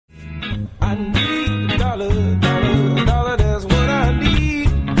I need a dollar, dollar, dollar, that's what I need.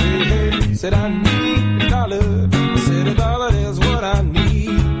 Hey, hey. Said I need a dollar. Said a dollar, that's what I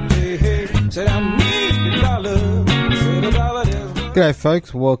need. Hey, hey. Said I need a dollar. Said a dollar, that's what G'day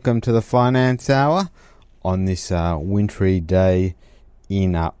folks, welcome to the Finance Hour on this wintry day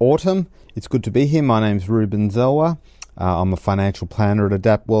in autumn. It's good to be here. My name's Ruben Zelwa. I'm a financial planner at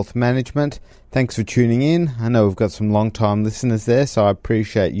Adapt Wealth Management. Thanks for tuning in. I know we've got some long-time listeners there, so I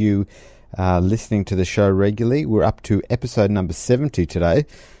appreciate you listening to the show regularly. We're up to episode number 70 today,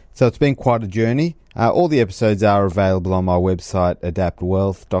 so it's been quite a journey. All the episodes are available on my website,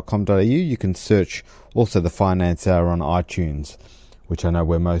 adaptwealth.com.au. You can search also the Finance Hour on iTunes, which I know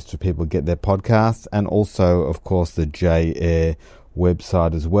where most people get their podcasts, and also, of course, the J-Air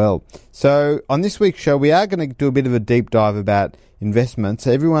website as well. So on this week's show, we are going to do a bit of a deep dive about investments.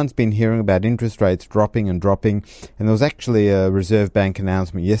 Everyone's been hearing about interest rates dropping, and there was actually a Reserve Bank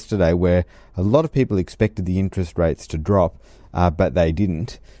announcement yesterday where a lot of people expected the interest rates to drop, but they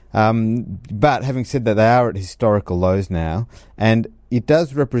didn't. But having said that, they are at historical lows now, and it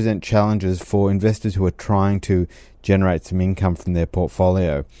does represent challenges for investors who are trying to generate some income from their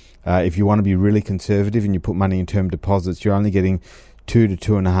portfolio. If you want to be really conservative and you put money in term deposits, you're only getting 2 to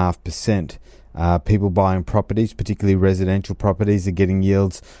 2.5%. People buying properties, particularly residential properties, are getting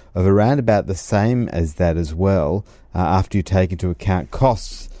yields of around about the same as that as well, after you take into account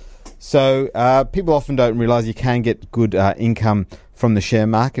costs. So people often don't realise you can get good income from the share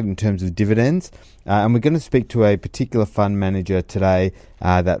market in terms of dividends. And we're going to speak to a particular fund manager today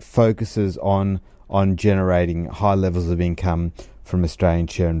that focuses on generating high levels of income from Australian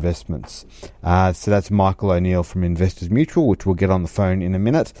share investments. So that's Michael O'Neill from Investors Mutual, which we'll get on the phone in a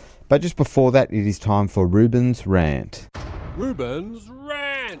minute. But just before that, it is time for Ruben's Rant. Ruben's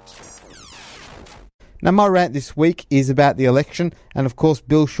Rant! Now, my rant this week is about the election and, of course,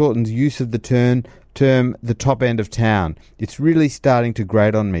 Bill Shorten's use of the term the top end of town. It's really starting to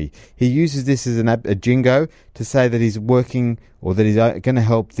grate on me. He uses this as a jingo to say that he's working, or that he's going to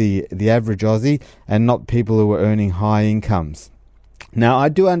help the average Aussie and not people who are earning high incomes. Now, I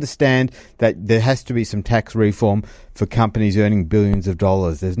do understand that there has to be some tax reform for companies earning billions of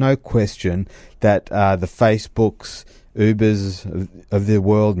dollars. There's no question that the Facebooks, Ubers of the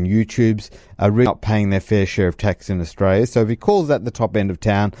world and YouTubes are really not paying their fair share of tax in Australia. So if he calls that the top end of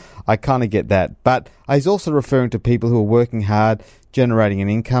town, I kind of get that. But he's also referring to people who are working hard, generating an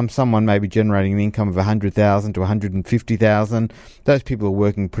income. Someone may be generating an income of $100,000 to $150,000. Those people are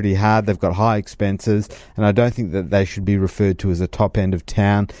working pretty hard. They've got high expenses, and I don't think that they should be referred to as a top end of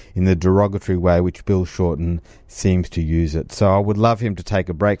town in the derogatory way which Bill Shorten seems to use it. So I would love him to take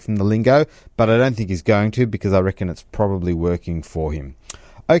a break from the lingo, but I don't think he's going to, because I reckon it's probably working for him.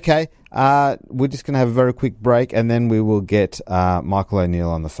 Okay, we're just going to have a very quick break, and then we will get Michael O'Neill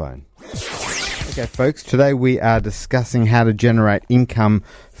on the phone. Okay, folks, today we are discussing how to generate income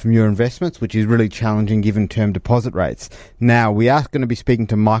from your investments, which is really challenging given term deposit rates. Now, we are going to be speaking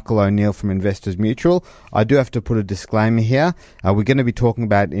to Michael O'Neill from Investors Mutual. I do have to put a disclaimer here. We're going to be talking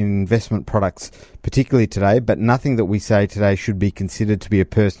about investment products particularly today, but nothing that we say today should be considered to be a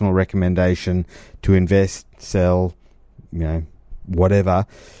personal recommendation to invest, sell, whatever.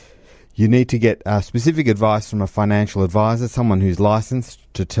 You need to get specific advice from a financial advisor, someone who's licensed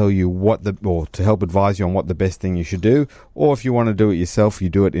to tell you to help advise you on what the best thing you should do. Or if you want to do it yourself, you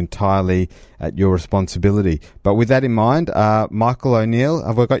do it entirely at your responsibility. But with that in mind, Michael O'Neill,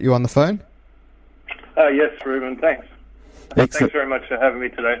 have I got you on the phone? Yes, Ruben, thanks. Excellent. Thanks very much for having me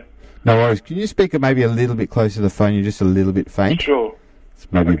today. No worries. Can you speak maybe a little bit closer to the phone? You're just a little bit faint. Sure.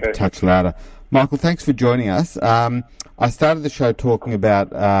 Maybe a touch louder. Michael, thanks for joining us. I started the show talking about,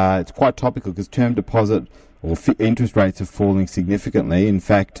 it's quite topical because term deposit or interest rates are falling significantly. In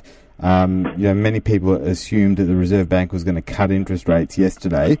fact, many people assumed that the Reserve Bank was going to cut interest rates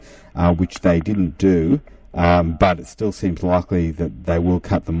yesterday, which they didn't do. But it still seems likely that they will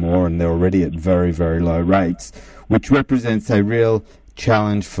cut them more, and they're already at very, very low rates, which represents a real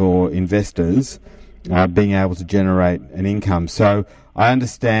challenge for investors being able to generate an income. So I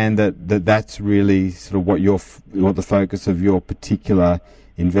understand that's really sort of what the focus of your particular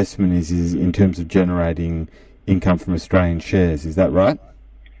investment is in terms of generating income from Australian shares. Is that right?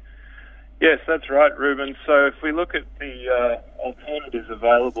 Yes, that's right, Ruben. So if we look at the alternatives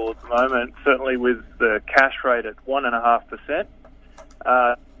available at the moment, certainly with the cash rate at 1.5%,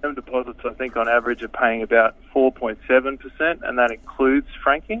 term deposits, I think, on average are paying about 4.7%, and that includes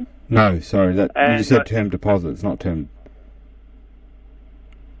franking. No, sorry, you said term deposits, not term.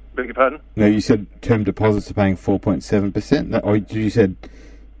 Beg your pardon? No, you said term deposits are paying 4.7%, or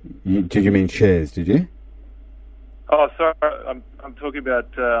did you mean shares? Did you? Oh, sorry, I'm talking about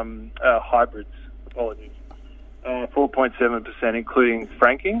hybrids. Apologies. 4.7%, including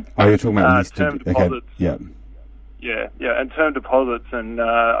franking. Oh, you're talking about listed. Term deposits. Okay. Yeah, and term deposits, and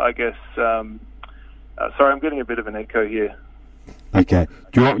I guess. Sorry, I'm getting a bit of an echo here. Okay.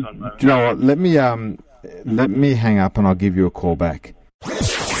 Do you know what? Let me hang up, and I'll give you a call back.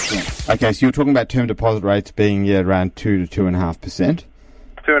 Okay, so you're talking about term deposit rates being around 2 to 2.5%.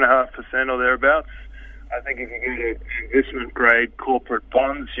 2.5% or thereabouts. I think if you get investment grade corporate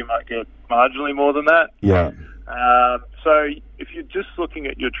bonds, you might get marginally more than that. Yeah. So if you're just looking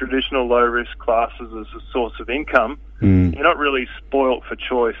at your traditional low risk classes as a source of income, Mm. you're not really spoilt for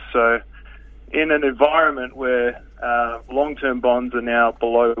choice. So in an environment where long-term bonds are now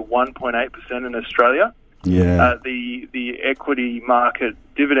below 1.8% in Australia, Yeah. the equity market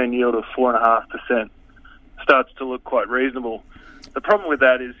dividend yield of 4.5% starts to look quite reasonable. The problem with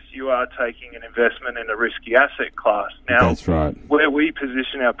that is you are taking an investment in a risky asset class. Now, That's right. where we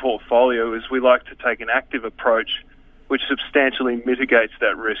position our portfolio is we like to take an active approach which substantially mitigates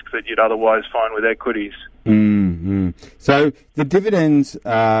that risk that you'd otherwise find with equities. Mm-hmm. So the dividends,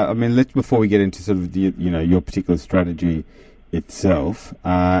 before we get into sort of your particular strategy itself,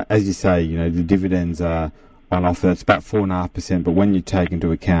 as you say, the dividends are on offer. It's about 4.5%, but when you take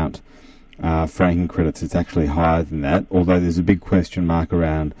into account franking credits, it's actually higher than that, although there's a big question mark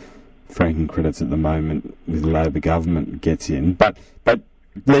around franking credits at the moment with the Labor government gets in. But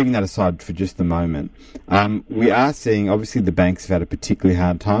leaving that aside for just the moment, we are seeing, obviously the banks have had a particularly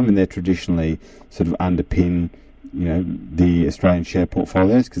hard time, and they're traditionally sort of underpin the Australian share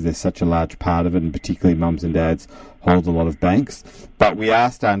portfolios because they're such a large part of it, and particularly mums and dads hold a lot of banks. But we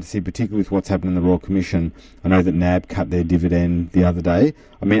are starting to see, particularly with what's happened in the Royal Commission, I know that NAB cut their dividend the other day.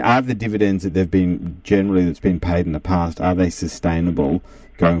 I mean, are the dividends that that's been paid in the past, are they sustainable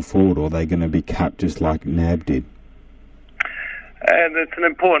going forward, or are they going to be cut just like NAB did? And it's an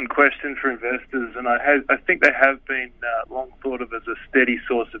important question for investors, and I think they have been long thought of as a steady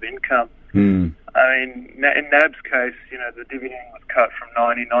source of income. Mm. I mean, in NAB's case, the dividend was cut from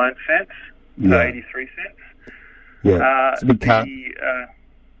 99 cents to 83 cents. Yeah, it's a big cut.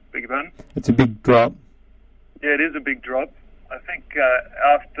 Beg your pardon? It's a big drop. Yeah, it is a big drop. I think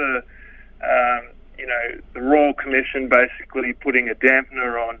after, the Royal Commission basically putting a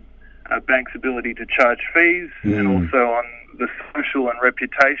dampener on banks' ability to charge fees and also on the social and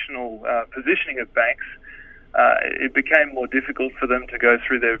reputational positioning of banks, it became more difficult for them to go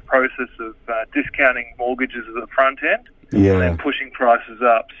through their process of discounting mortgages at the front end and then pushing prices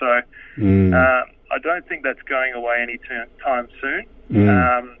up. So I don't think that's going away any time soon.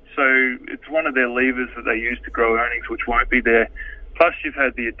 So it's one of their levers that they use to grow earnings, which won't be there. Plus, you've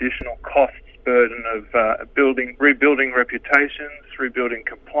had the additional costs burden of rebuilding reputations, rebuilding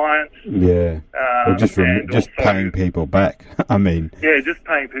compliance. Yeah, or just paying people back. I mean, just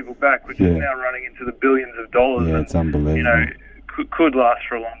paying people back, which is now running into the billions of dollars. Yeah, it's unbelievable. Could last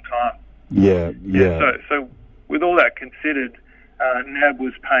for a long time. Yeah. So with all that considered, NAB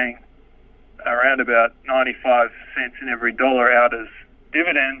was paying around about 95 cents in every dollar out as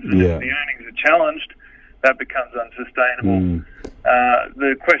dividends, and if the earnings are challenged, that becomes unsustainable.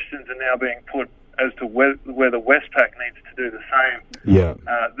 The questions are now being put as to whether Westpac needs to do the same. Yeah.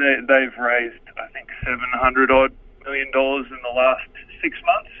 They've raised, I think, $700 million in the last 6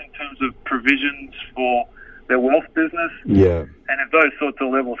 months in terms of provisions for their wealth business. Yeah. And if those sorts of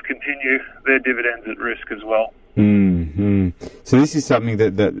levels continue, their dividends at risk as well. Mm-hmm. So this is something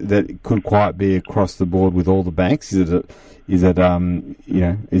that could quite be across the board with all the banks. Is it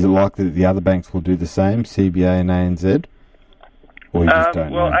likely that the other banks will do the same, CBA and ANZ? Or you just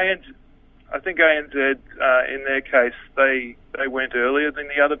don't know? I think ANZ, in their case, they went earlier than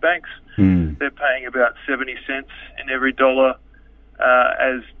the other banks. They're paying about 70 cents in every dollar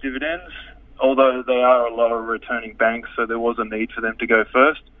as dividends, although they are a lower returning bank, so there was a need for them to go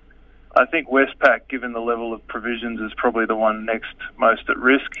first. I think Westpac, given the level of provisions, is probably the one next most at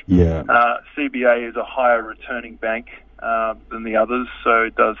risk. Yeah. CBA is a higher returning bank than the others, so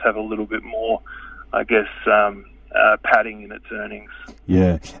it does have a little bit more, I guess, padding in its earnings.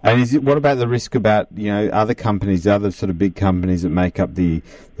 Yeah. And what about the risk about, other companies, the other sort of big companies that make up the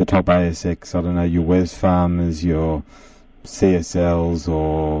top ASX, I don't know, your Wesfarmers, your CSLs,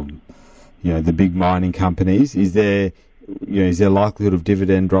 or, the big mining companies? Is there likelihood of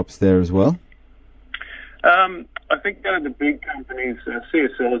dividend drops there as well? I think the big companies,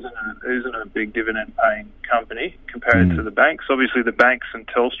 CSL isn't a big dividend-paying company compared to the banks. Obviously, the banks and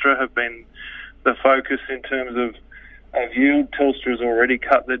Telstra have been the focus in terms of yield. Telstra has already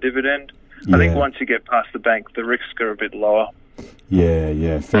cut their dividend. I think once you get past the bank, the risks are a bit lower.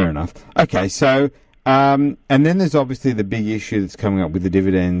 Yeah, fair enough. Okay, so And then there's obviously the big issue that's coming up with the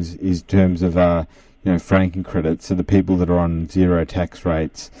dividends is in terms of franking credits. So the people that are on zero tax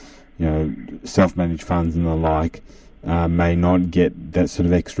rates, self-managed funds and the like, may not get that sort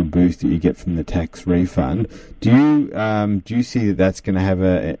of extra boost that you get from the tax refund. Do you see that that's going to have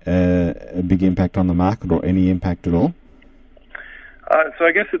a big impact on the market or any impact at all? So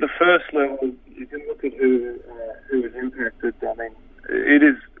I guess at the first level, you can look at who is impacted. I mean,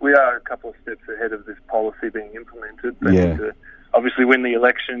 we are a couple of steps ahead of this policy being implemented. They need to obviously win the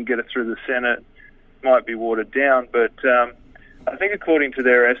election, get it through the Senate, might be watered down. But I think according to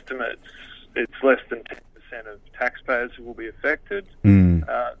their estimates, it's less than 10% of taxpayers who will be affected.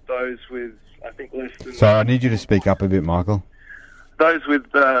 Those with, I think, less than... Sorry, I need you to speak up a bit, Michael. Those with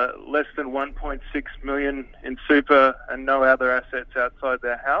less than 1.6 million in super and no other assets outside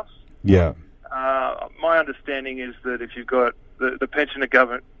their house. Yeah. My understanding is that if you've got the pensioner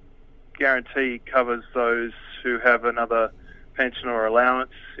government guarantee covers those who have another pension or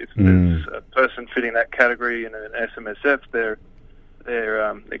allowance. If there's a person fitting that category in an SMSF, they're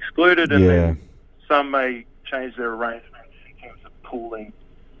excluded, and then some may change their arrangements in terms of pooling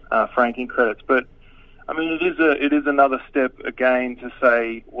franking credits. But I mean, it is another step again to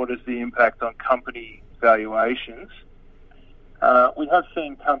say what is the impact on company valuations. We have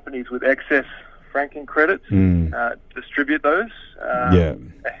seen companies with excess franking credits distribute those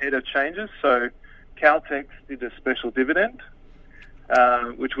ahead of changes. So Caltex did a special dividend,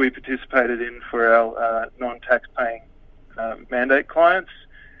 which we participated in for our non-tax-paying mandate clients.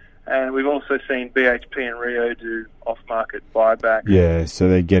 And we've also seen BHP and Rio do off-market buybacks. Yeah, so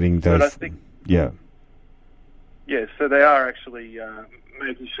they're getting those... But I think, so they are actually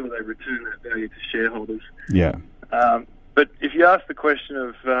making sure they return that value to shareholders. Yeah. But if you ask the question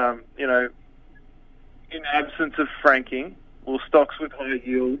of, in absence of franking, will stocks with high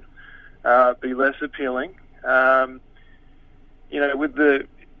yield be less appealing? With the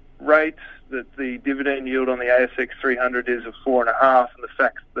rate that the dividend yield on the ASX 300 is of 4.5%, and the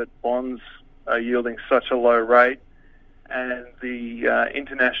fact that bonds are yielding such a low rate, and the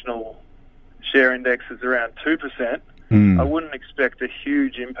international share index is around 2%, I wouldn't expect a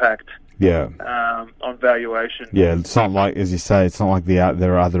huge impact on valuation. Yeah, it's not like, as you say, it's not like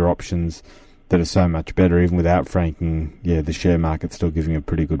there are other options that are so much better, even without franking. Yeah, the share market's still giving a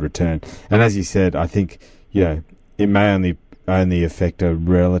pretty good return. And as you said, I think, it may only affect a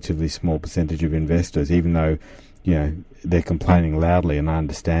relatively small percentage of investors, even though, they're complaining loudly, and I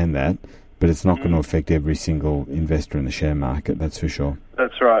understand that, but it's not going to affect every single investor in the share market, that's for sure.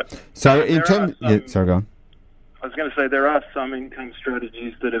 That's right. So in terms... sorry, go on. I was going to say there are some income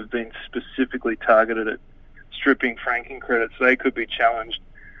strategies that have been specifically targeted at stripping franking credits. They could be challenged.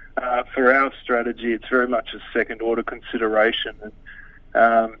 For our strategy, it's very much a second-order consideration.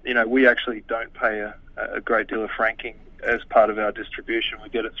 And, we actually don't pay a great deal of franking as part of our distribution. We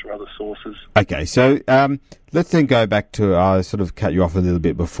get it through other sources. Okay, so let's then go back to... I sort of cut you off a little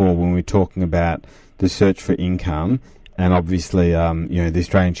bit before when we were talking about the search for income. And obviously, the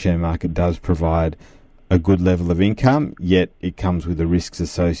Australian share market does provide a good level of income, yet it comes with the risks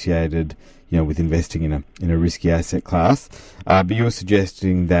associated, with investing in a risky asset class. But you were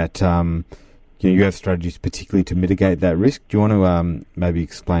suggesting that you have strategies particularly to mitigate that risk. Do you want to maybe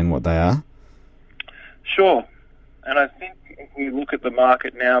explain what they are? Sure. And I think if we look at the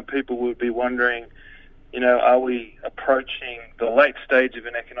market now, people would be wondering, are we approaching the late stage of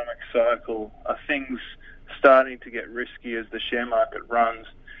an economic cycle? Are things starting to get risky as the share market runs?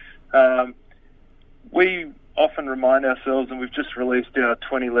 We often remind ourselves, and we've just released our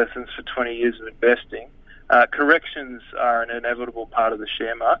 20 lessons for 20 years of investing, corrections are an inevitable part of the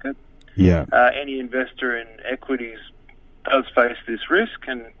share market. Yeah. Any investor in equities does face this risk,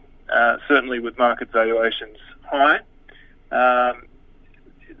 and certainly with market valuations high,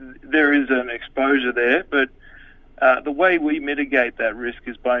 there is an exposure there, but the way we mitigate that risk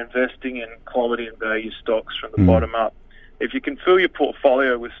is by investing in quality and value stocks from the bottom up. If you can fill your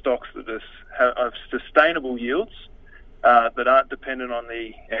portfolio with stocks that have sustainable yields, that aren't dependent on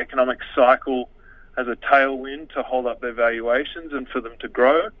the economic cycle as a tailwind to hold up their valuations and for them to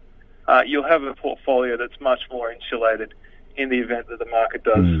grow, you'll have a portfolio that's much more insulated in the event that the market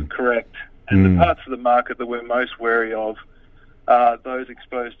does correct. And the parts of the market that we're most wary of are those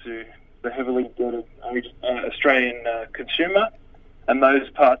exposed to the heavily indebted Australian consumer, and those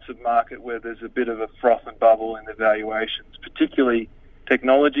parts of market where there's a bit of a froth and bubble in the valuations, particularly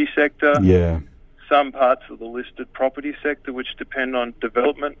technology sector, some parts of the listed property sector which depend on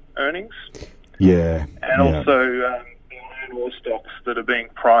development earnings, and also iron ore stocks that are being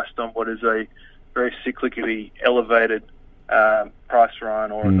priced on what is a very cyclically elevated price for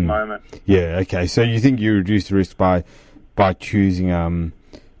iron ore at the moment. Yeah, okay. So you think you reduce the risk by choosing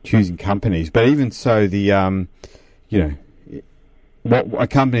companies, but even so, the what a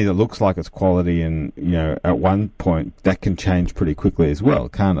company that looks like it's quality, and at one point that can change pretty quickly as well,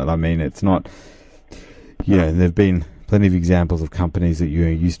 can't it? I mean, it's not. There've been plenty of examples of companies that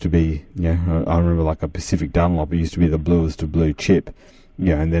used to be. I remember like a Pacific Dunlop. It used to be the bluest of blue chip.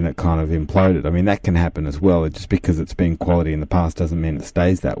 And then it kind of imploded. I mean, that can happen as well. Just because it's been quality in the past doesn't mean it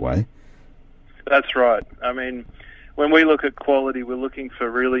stays that way. That's right. I mean, when we look at quality, we're looking for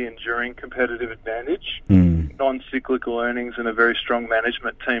really enduring competitive advantage, non-cyclical earnings, and a very strong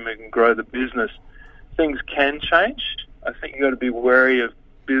management team who can grow the business. Things can change. I think you've got to be wary of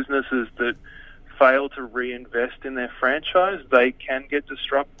businesses that fail to reinvest in their franchise. They can get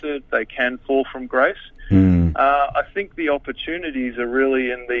disrupted. They can fall from grace. I think the opportunities are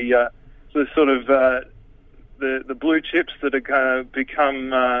really in the sort of the blue chips that are going to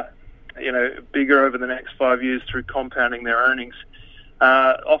become bigger over the next 5 years through compounding their earnings.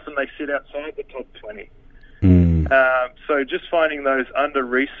 Often they sit outside the top 20. So just finding those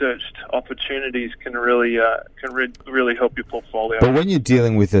under-researched opportunities can really help your portfolio. But when you're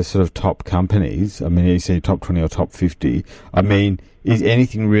dealing with the sort of top companies, I mean, you say top 20 or top 50, I mean, is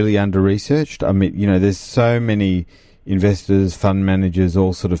anything really under-researched? I mean, there's so many investors, fund managers,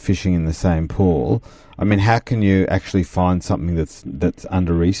 all sort of fishing in the same pool. I mean, how can you actually find something that's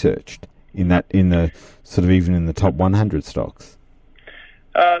under-researched in the sort of even in the top 100 stocks?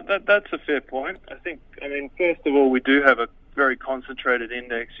 That's a fair point. I mean, first of all, we do have a very concentrated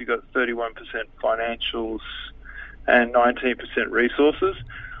index. You've got 31% financials and 19% resources.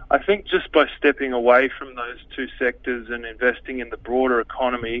 I think just by stepping away from those two sectors and investing in the broader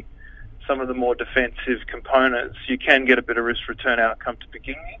economy, some of the more defensive components, you can get a better risk-return outcome to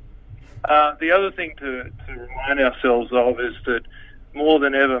begin with. The other thing to remind ourselves of is that more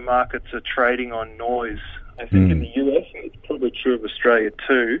than ever, markets are trading on noise. I think in the US, and it's probably true of Australia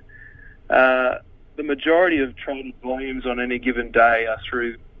too, the majority of traded volumes on any given day are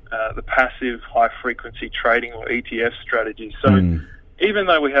through the passive high-frequency trading or ETF strategies. So even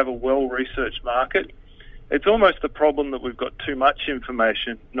though we have a well-researched market, it's almost the problem that we've got too much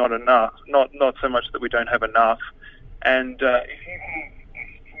information, not enough, not so much that we don't have enough. And if you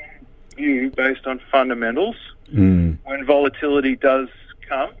have a view based on fundamentals, when volatility does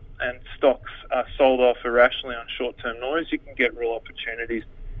come and stocks are sold off irrationally on short-term noise, you can get real opportunities.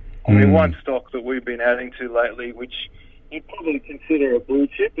 I mean, one stock that we've been adding to lately, which you'd probably consider a blue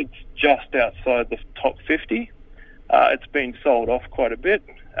chip, it's just outside the top 50. It's been sold off quite a bit.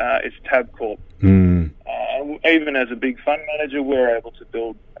 It's Tabcorp. Even as a big fund manager, we're able to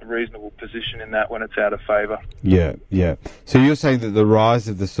build a reasonable position in that when it's out of favour. Yeah. So you're saying that the rise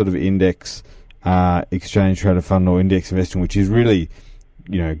of the sort of index exchange traded fund or index investing, which is really,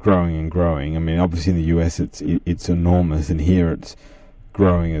 growing and growing. I mean, obviously in the US it's enormous, and here it's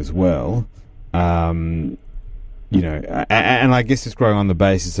growing as well. And I guess it's growing on the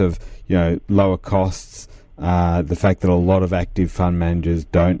basis of lower costs. The fact that a lot of active fund managers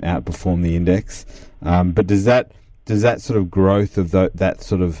don't outperform the index, but does that sort of growth of that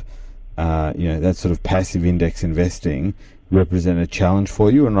sort of passive index investing represent a challenge for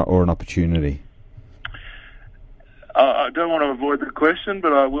you or an opportunity? I don't want to avoid the question,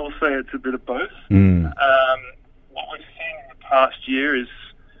 but I will say it's a bit of both. What we've seen in the past year is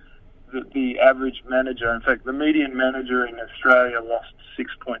that the average manager, in fact, the median manager in Australia lost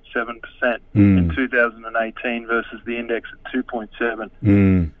 6.7% in 2018 versus the index at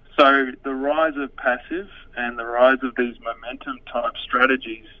 2.7%. So the rise of passive and the rise of these momentum-type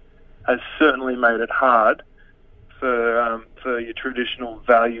strategies has certainly made it hard for your traditional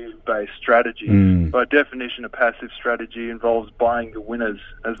value-based strategy. By definition, a passive strategy involves buying the winners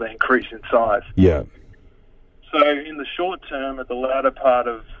as they increase in size. Yeah. So in the short term, at the latter part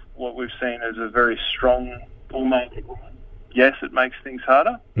of what we've seen as a very strong bull market, yes, it makes things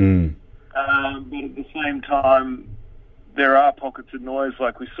harder. But at the same time, there are pockets of noise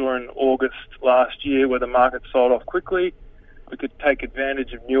like we saw in August last year where the market sold off quickly. We could take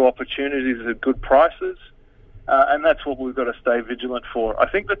advantage of new opportunities at good prices. And that's what we've got to stay vigilant for. I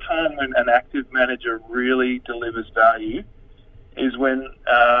think the time when an active manager really delivers value is when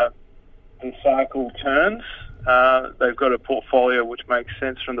the cycle turns. They've got a portfolio which makes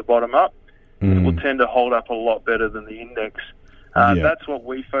sense from the bottom up. It will tend to hold up a lot better than the index. That's what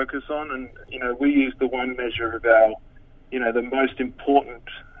we focus on. And, we use the one measure of our, the most important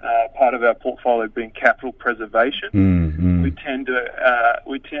part of our portfolio being capital preservation. We tend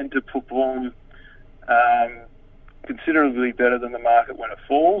to perform considerably better than the market when it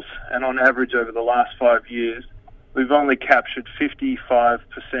falls. And on average, over the last 5 years, we've only captured 55%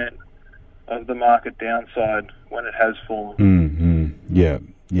 of the market downside when it has fallen.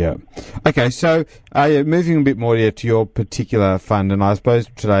 Yeah. Okay, so moving a bit more to your particular fund, and I suppose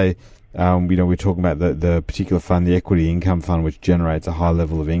today, we're talking about the particular fund, the equity income fund, which generates a high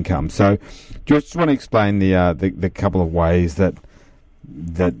level of income. So, do you just want to explain the couple of ways that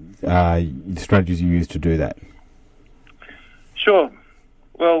the strategies you use to do that? Sure.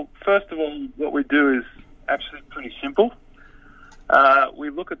 Well, first of all, what we do is actually pretty simple. We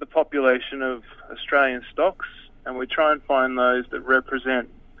look at the population of Australian stocks, and we try and find those that represent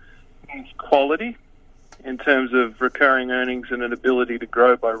quality in terms of recurring earnings and an ability to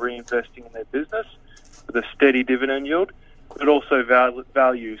grow by reinvesting in their business with a steady dividend yield, but also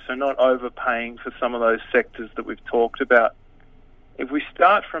value, so not overpaying for some of those sectors that we've talked about. If we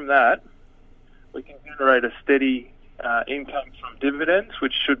start from that, we can generate a steady income from dividends,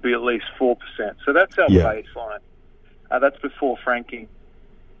 which should be at least 4%. So that's our baseline. That's before franking.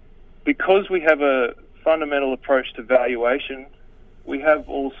 Because we have a fundamental approach to valuation, we have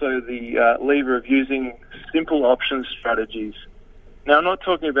also the lever of using simple option strategies. Now, I'm not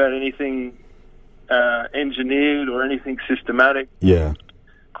talking about anything engineered or anything systematic. Yeah.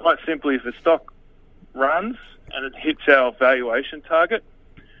 Quite simply, if a stock runs and it hits our valuation target,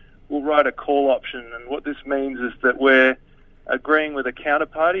 we'll write a call option. And what this means is that we're agreeing with a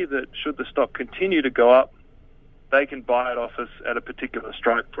counterparty that should the stock continue to go up, they can buy it off us at a particular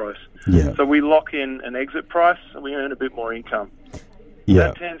strike price. Yeah. So we lock in an exit price and we earn a bit more income. Yeah.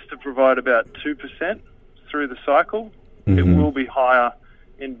 That tends to provide about 2% through the cycle. It will be higher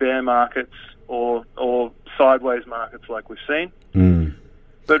in bear markets or sideways markets like we've seen.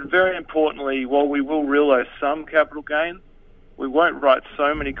 But very importantly, while we will realise some capital gain, we won't write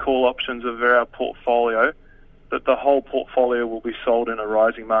so many call options of our portfolio that the whole portfolio will be sold in a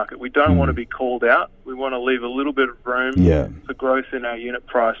rising market. We don't want to be called out. We want to leave a little bit of room for growth in our unit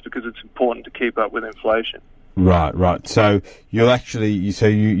price because it's important to keep up with inflation. Right. So you'll actually,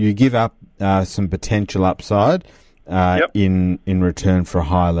 you give up some potential upside in return for a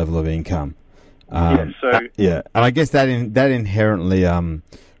higher level of income. And I guess that inherently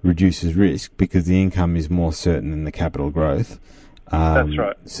reduces risk because the income is more certain than the capital growth. That's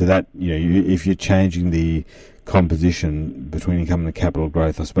right. So that if you're changing the composition between income and capital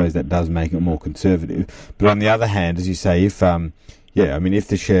growth, I suppose that does make it more conservative. But on the other hand, as you say, if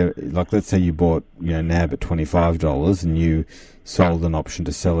the share, like let's say you bought NAB at $25 and you sold an option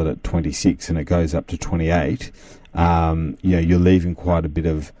to sell it at 26 and it goes up to 28, you're leaving quite a bit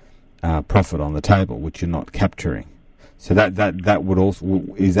of profit on the table, which you're not capturing. So that would also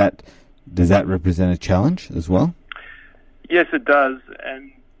does that represent a challenge as well? Yes, it does.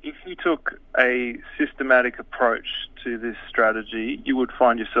 And if you took a systematic approach to this strategy, you would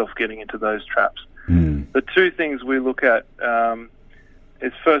find yourself getting into those traps. The two things we look at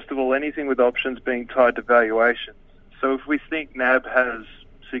is, first of all, anything with options being tied to valuations. So if we think NAB has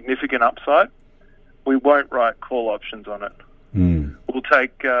significant upside, we won't write call options on it.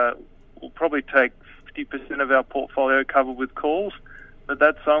 We'll probably take 50% of our portfolio covered with calls, but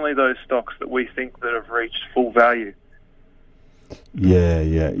that's only those stocks that we think that have reached full value.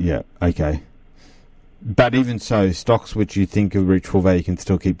 Yeah. Okay. But even so, stocks which you think have reached full value can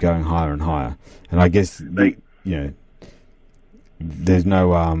still keep going higher and higher. And I guess there's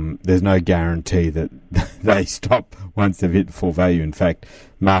no guarantee that they stop once they've hit full value. In fact,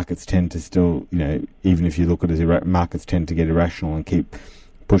 markets tend to still, even if you look at it as markets tend to get irrational and keep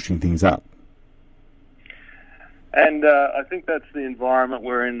pushing things up. And I think that's the environment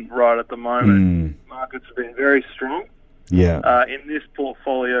we're in right at the moment. Markets have been very strong. Yeah. In this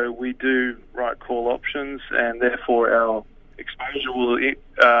portfolio, we do write call options, and therefore our exposure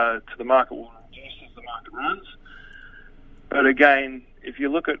to the market will reduce as the market runs. But again, if you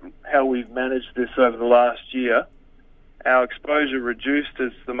look at how we've managed this over the last year, our exposure reduced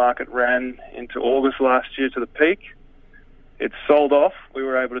as the market ran into August last year to the peak. It's sold off. We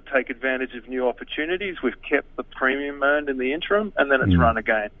were able to take advantage of new opportunities. We've kept the premium earned in the interim, and then it's run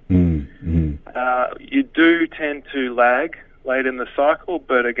again. You do tend to lag late in the cycle,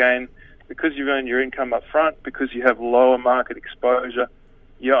 but again, because you've earned your income up front, because you have lower market exposure,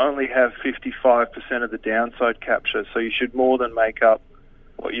 you only have 55% of the downside capture, so you should more than make up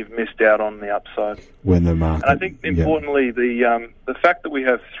what you've missed out on the upside. When the market, and I think importantly, the fact that we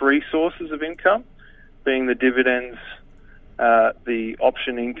have three sources of income, being the dividends, the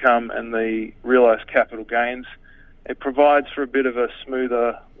option income, and the realised capital gains, it provides for a bit of a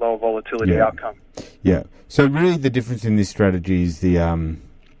smoother, lower volatility outcome. Yeah. So really, the difference in this strategy is the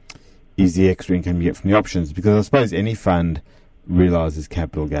extra income you get from the options, because I suppose any fund realises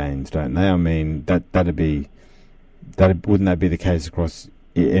capital gains, don't they? I mean, that'd be wouldn't that be the case across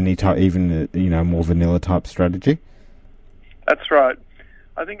any type, even more vanilla type strategy? That's right.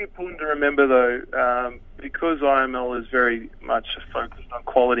 I think it's important to remember, though, because IML is very much focused on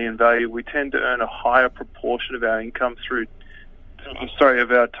quality and value, we tend to earn a higher proportion of our income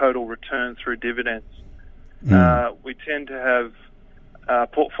of our total return through dividends. We tend to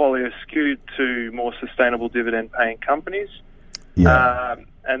have portfolios skewed to more sustainable dividend-paying companies. Yeah.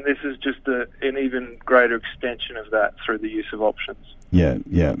 And this is just an even greater extension of that through the use of options.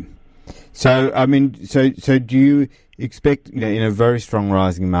 Yeah. So, so do you expect, in a very strong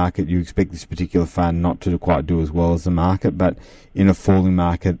rising market, you expect this particular fund not to quite do as well as the market, but in a falling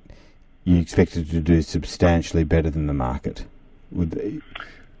market, you expect it to do substantially better than the market?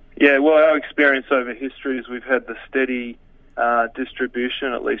 Yeah, well, our experience over history is we've had the steady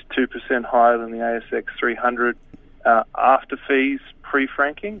distribution, at least 2% higher than the ASX 300 after fees,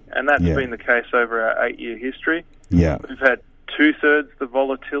 pre-franking, and that's been the case over our 8-year history. Yeah. We've had 2/3 the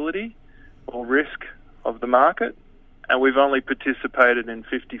volatility or risk of the market, and we've only participated in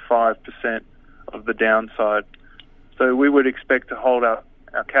 55% of the downside. So we would expect to hold our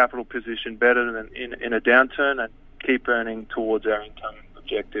capital position better than in a downturn and keep earning towards our income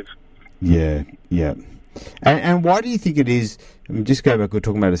objective. Yeah. And why do you think it is, just go back, we were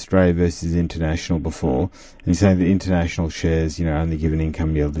talking about Australia versus international before, and you're saying that international shares, only give an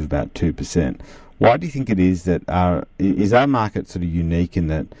income yield of about 2%. Why do you think it is that is our market sort of unique in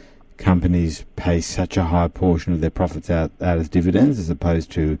that companies pay such a high portion of their profits out as dividends as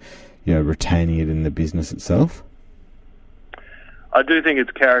opposed to, retaining it in the business itself? I do think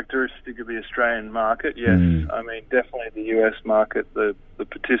it's characteristic of the Australian market, yes. I mean, definitely the US market, the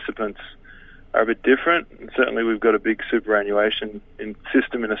participants are a bit different. And certainly we've got a big superannuation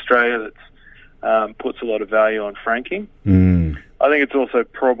system in Australia that puts a lot of value on franking. I think it's also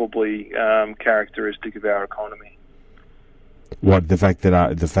probably characteristic of our economy. What, the fact that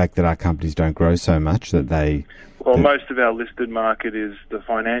our companies don't grow so much that they... Well, most of our listed market is the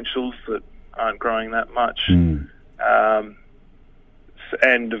financials that aren't growing that much.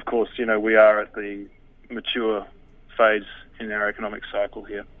 And, of course, we are at the mature phase in our economic cycle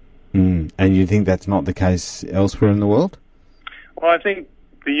here. And you think that's not the case elsewhere in the world? Well, I think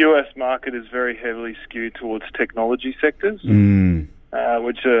the US market is very heavily skewed towards technology sectors,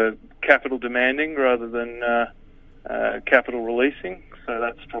 which are capital demanding rather than capital releasing. So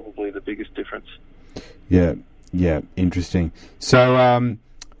that's probably the biggest difference. Yeah, interesting. So,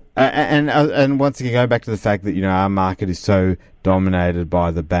 and once again, going back to the fact that our market is so dominated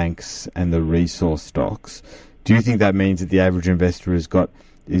by the banks and the resource stocks, do you think that means that the average investor is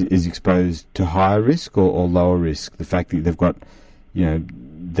exposed to higher risk or lower risk? The fact that they've got,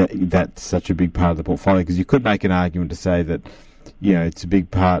 that's such a big part of the portfolio, because you could make an argument to say that, it's a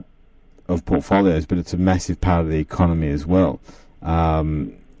big part of portfolios, but it's a massive part of the economy as well.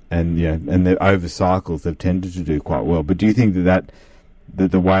 And over cycles, they've tended to do quite well. But do you think that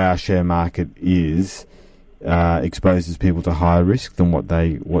the way our share market is exposes people to higher risk than what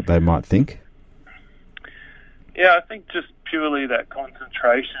they might think? Yeah, I think just purely that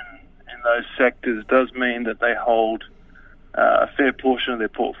concentration in those sectors does mean that they hold a fair portion of their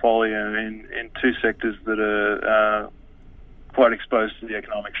portfolio in two sectors that are quite exposed to the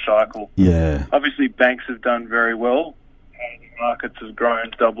economic cycle. Yeah. Obviously, banks have done very well. Markets have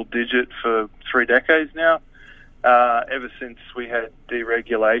grown double-digit for 3 decades now. Ever since we had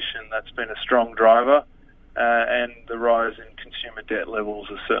deregulation, that's been a strong driver. And the rise in consumer debt levels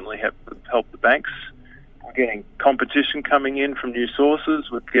has certainly helped the banks. We're getting competition coming in from new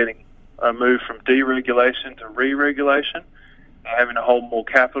sources. We're getting a move from deregulation to re-regulation, having to hold more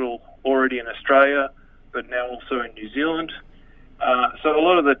capital already in Australia, but now also in New Zealand. So a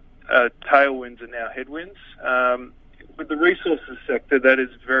lot of the tailwinds are now headwinds. With the resources sector, that is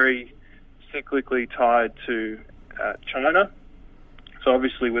very cyclically tied to China. So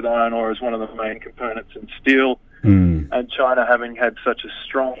obviously with iron ore as one of the main components in steel, and China having had such a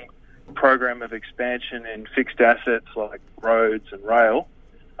strong program of expansion in fixed assets like roads and rail,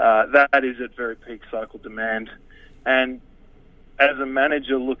 that is at very peak cycle demand. And as a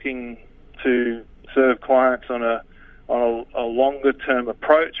manager looking to serve clients on a longer term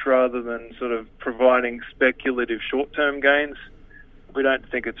approach rather than sort of providing speculative short-term gains, we don't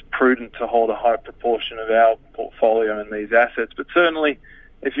think it's prudent to hold a high proportion of our portfolio in these assets. But certainly,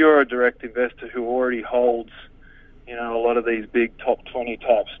 if you're a direct investor who already holds, a lot of these big top 20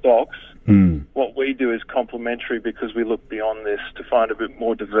 type stocks, what we do is complementary because we look beyond this to find a bit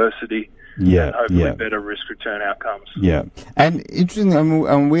more diversity and hopefully better risk-return outcomes. Yeah. And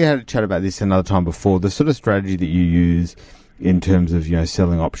interestingly, we had a chat about this another time before, the sort of strategy that you use in terms of,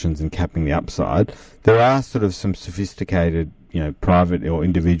 selling options and capping the upside. There are sort of some sophisticated, private or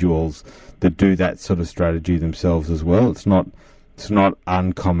individuals that do that sort of strategy themselves as well. It's not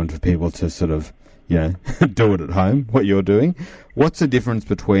uncommon for people to sort of, do it at home, what you're doing. What's the difference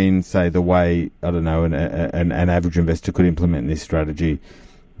between, say, the way, I don't know, an average investor could implement this strategy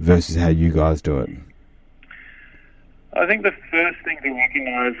versus how you guys do it? I think the first thing to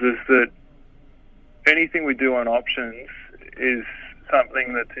recognise is that anything we do on options is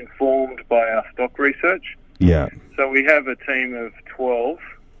something that's informed by our stock research. Yeah. So we have a team of 12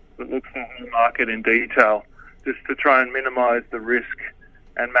 that looks at the market in detail just to try and minimise the risk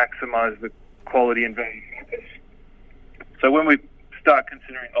and maximise the quality and value. So when we start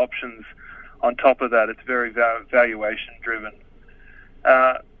considering options on top of that, it's very valuation driven.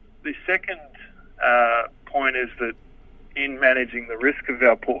 The second point is that in managing the risk of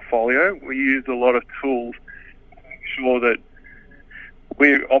our portfolio, we use a lot of tools to make sure that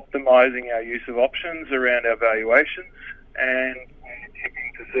we're optimising our use of options around our valuations and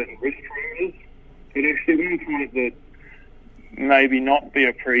tipping to certain risk premiums. But actually one point that maybe not be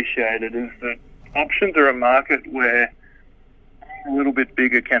appreciated is that options are a market where a little bit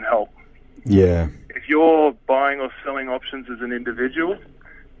bigger can help. Yeah. If you're buying or selling options as an individual,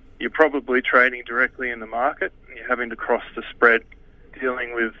 you're probably trading directly in the market and you're having to cross the spread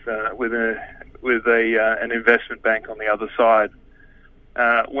dealing with an investment bank on the other side.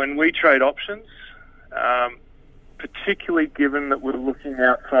 When we trade options, particularly given that we're looking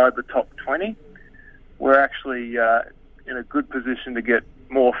outside the top 20, we're actually in a good position to get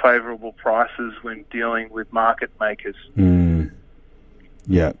more favourable prices when dealing with market makers.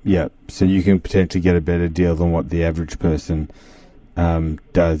 Yeah. So you can potentially get a better deal than what the average person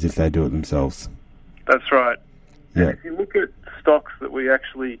does if they do it themselves. That's right. Yeah. And if you look at stocks that we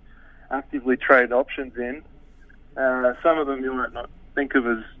actually actively trade options in, some of them you might not think of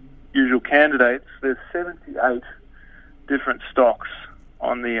as usual candidates. There's 78 different stocks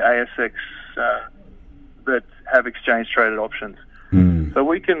on the ASX that have exchange-traded options. So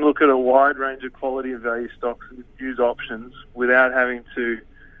we can look at a wide range of quality and value stocks and use options without having to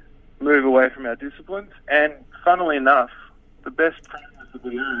move away from our disciplines. And funnily enough, the best premiums that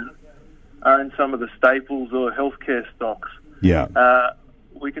we earn are in some of the staples or healthcare stocks. Yeah.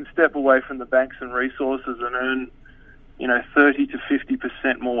 We can step away from the banks and resources and earn, 30 to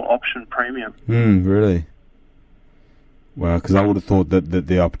 50% more option premium. Really? Well, because I would have thought that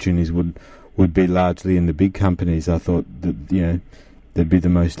the opportunities would be largely in the big companies. I thought that, there'd be the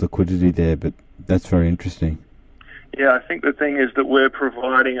most liquidity there, but that's very interesting. Yeah, I think the thing is that we're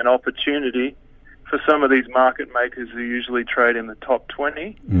providing an opportunity for some of these market makers who usually trade in the top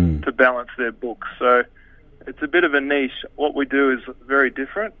 20 to balance their books. So it's a bit of a niche. What we do is very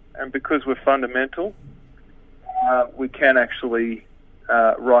different, and because we're fundamental, we can actually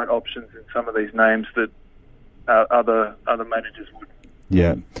write options in some of these names that other managers would.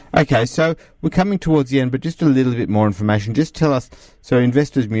 Yeah. Okay, so we're coming towards the end, but just a little bit more information. Just tell us, so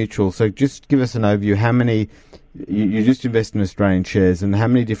Investors Mutual, so just give us an overview. How many, you just invest in Australian shares, and how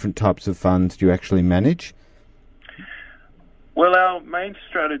many different types of funds do you actually manage? Well, our main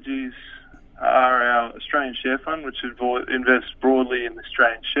strategies are our Australian Share Fund, which invests broadly in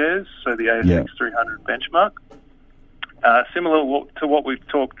Australian shares, so the ASX 300 benchmark. Similar to what we've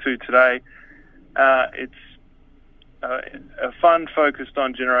talked to today, it's a fund focused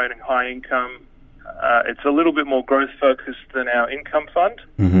on generating high income. It's a little bit more growth focused than our income fund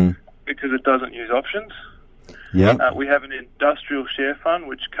because it doesn't use options. Yeah. We have an industrial share fund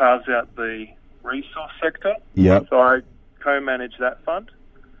which carves out the resource sector. Yeah. So I co-manage that fund.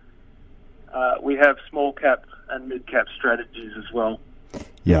 We have small cap and mid cap strategies as well.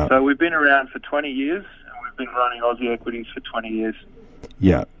 Yeah. So we've been around for 20 years and we've been running Aussie equities for 20 years.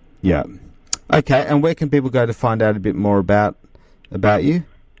 Yeah. Okay, and where can people go to find out a bit more about you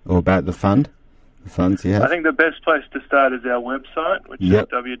or about the funds you have? I think the best place to start is our website, which is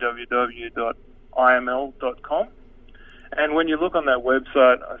www.iml.com. And when you look on that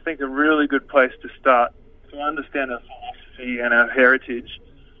website, I think a really good place to start to understand our philosophy and our heritage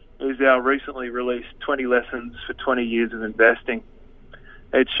is our recently released 20 Lessons for 20 Years of Investing.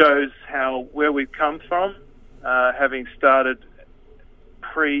 It shows where we've come from, having started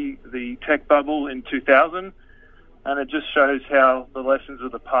pre the tech bubble in 2000, and it just shows how the lessons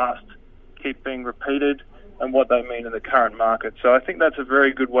of the past keep being repeated and what they mean in the current market. So I think that's a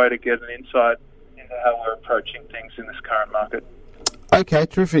very good way to get an insight into how we're approaching things in this current market. Okay,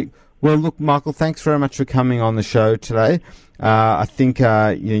 terrific. Well, look, Michael, thanks very much for coming on the show today. I think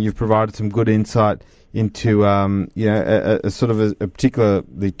you've provided some good insight into a sort of a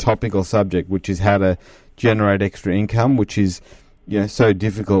particularly topical subject, which is how to generate extra income, which is so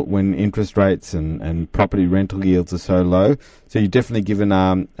difficult when interest rates and property rental yields are so low. So you've definitely given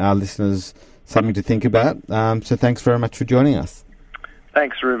our listeners something to think about. So thanks very much for joining us.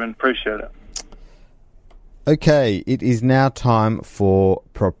 Thanks, Ruben. Appreciate it. Okay, it is now time for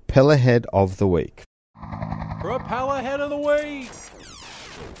Propeller Head of the Week. Propeller Head of the Week.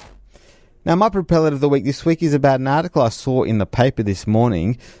 Now, my Propeller Head of the Week this week is about an article I saw in the paper this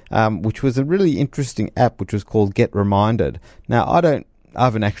morning, which was a really interesting app which was called Get Reminded. Now, I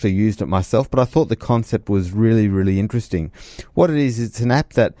haven't actually used it myself, but I thought the concept was really, really interesting. What it is, it's an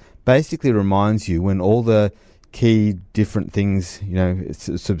app that basically reminds you when all the key different things,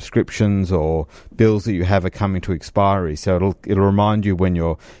 subscriptions or bills that you have are coming to expiry. So it'll remind you when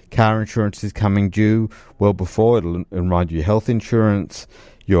your car insurance is coming due well before. It'll remind you health insurance,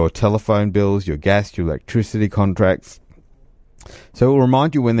 your telephone bills, your gas, your electricity contracts. So it will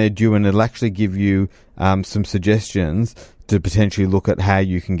remind you when they're due, and it'll actually give you some suggestions to potentially look at how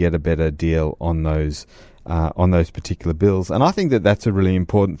you can get a better deal on those particular bills. And I think that that's a really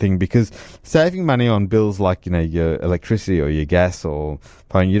important thing, because saving money on bills like your electricity or your gas or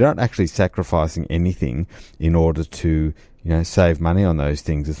phone, you're not actually sacrificing anything in order to save money on those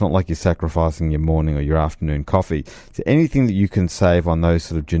things. It's not like you're sacrificing your morning or your afternoon coffee. So anything that you can save on those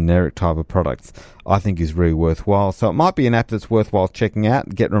sort of generic type of products, I think is really worthwhile. So it might be an app that's worthwhile checking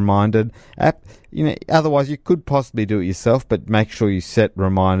out. Get Reminded app. Otherwise you could possibly do it yourself, but make sure you set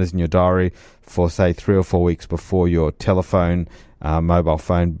reminders in your diary for, say, 3 or 4 weeks before your mobile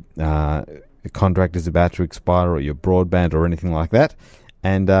phone contract is about to expire, or your broadband or anything like that.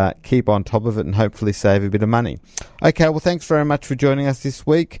 And keep on top of it and hopefully save a bit of money. Okay, well, thanks very much for joining us this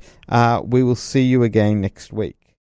week. We will see you again next week.